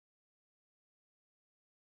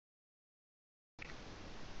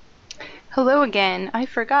Hello again. I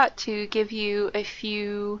forgot to give you a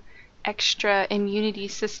few extra immunity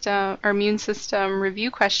system or immune system review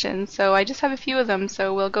questions, so I just have a few of them,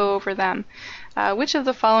 so we'll go over them. Which of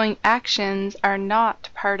the following actions are not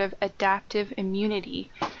part of adaptive immunity?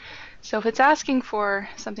 So if it's asking for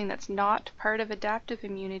something that's not part of adaptive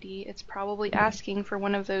immunity, it's probably asking for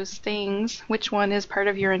one of those things. Which one is part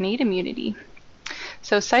of your innate immunity?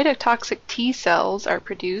 So cytotoxic T cells are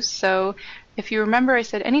produced. So if you remember, I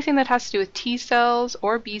said anything that has to do with T cells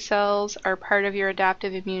or B cells are part of your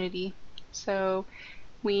adaptive immunity. So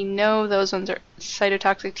we know those ones are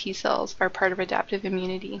cytotoxic T cells are part of adaptive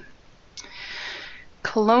immunity.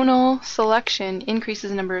 Clonal selection increases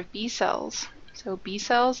the number of B cells. So B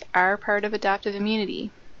cells are part of adaptive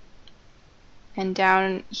immunity. And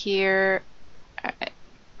down here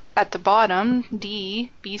at the bottom,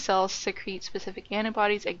 D, B cells secrete specific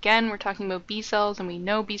antibodies. Again, we're talking about B cells, and we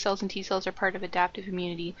know B cells and T cells are part of adaptive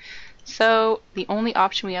immunity. So the only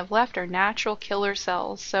option we have left are natural killer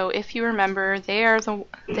cells. So if you remember, they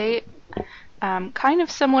kind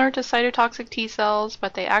of similar to cytotoxic T cells,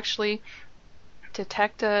 but they actually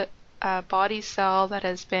detect a body cell that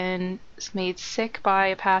has been made sick by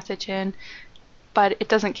a pathogen, but it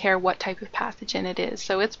doesn't care what type of pathogen it is.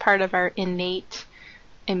 So it's part of our innate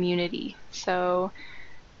immunity. So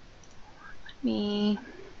results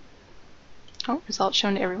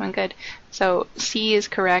shown to everyone, good. So C is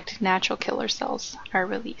correct, natural killer cells are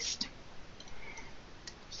released.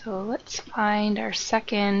 So let's find our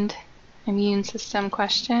second immune system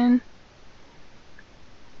question.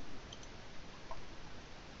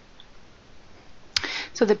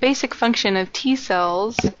 So the basic function of T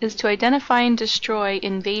cells is to identify and destroy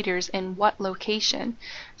invaders in what location?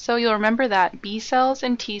 So you'll remember that B cells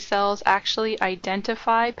and T cells actually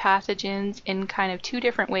identify pathogens in kind of two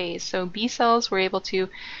different ways. So B cells were able to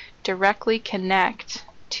directly connect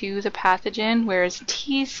to the pathogen, whereas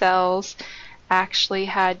T cells actually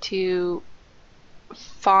had to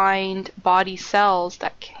find body cells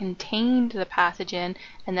that contained the pathogen,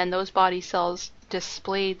 and then those body cells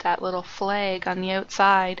displayed that little flag on the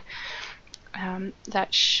outside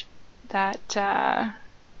that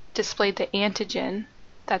displayed the antigen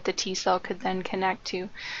that the T cell could then connect to.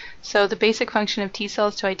 So the basic function of T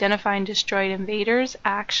cells to identify and destroy invaders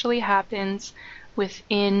actually happens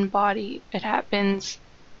within body. It happens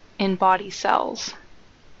in body cells.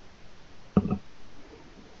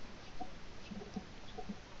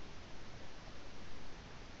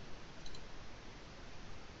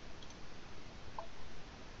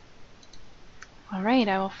 All right,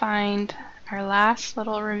 I will find our last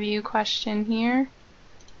little review question here.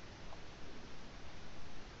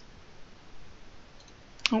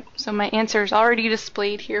 Oh, so my answer is already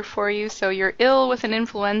displayed here for you. So you're ill with an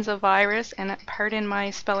influenza virus, and pardon my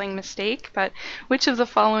spelling mistake, but which of the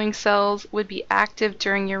following cells would be active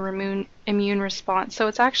during your immune response? So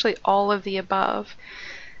it's actually all of the above.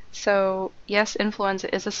 So yes,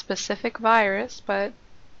 influenza is a specific virus, but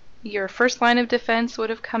your first line of defense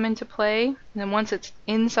would have come into play. And then once it's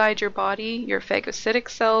inside your body, your phagocytic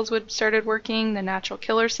cells would have started working, the natural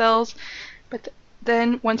killer cells. But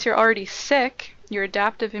then once you're already sick, your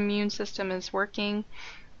adaptive immune system is working.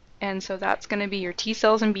 And so that's going to be your T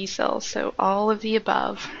cells and B cells. So all of the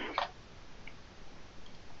above.